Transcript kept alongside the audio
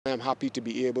I'm happy to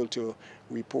be able to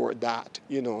report that,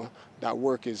 you know, that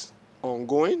work is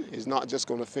ongoing. It's not just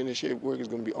going to finish here. Work is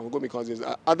going to be ongoing because there's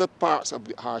other parts of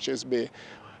the Archers Bay.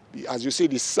 As you see,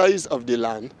 the size of the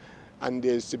land, and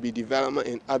there's to be development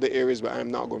in other areas, but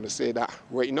I'm not going to say that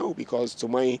right now because to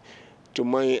my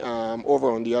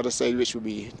over on the other side, which will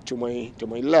be to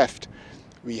my left,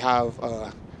 we have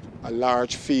a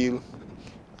large field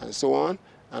and so on,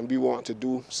 and we want to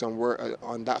do some work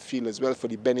on that field as well for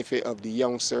the benefit of the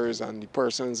youngsters and the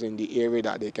persons in the area,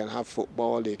 that they can have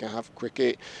football, they can have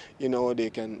cricket, you know, they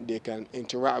can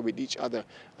interact with each other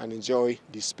and enjoy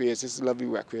the space. This is a lovely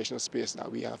recreational space that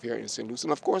we have here in St. Lucie.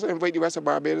 And of course, I invite the rest of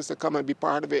Barbados to come and be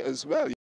part of it as well.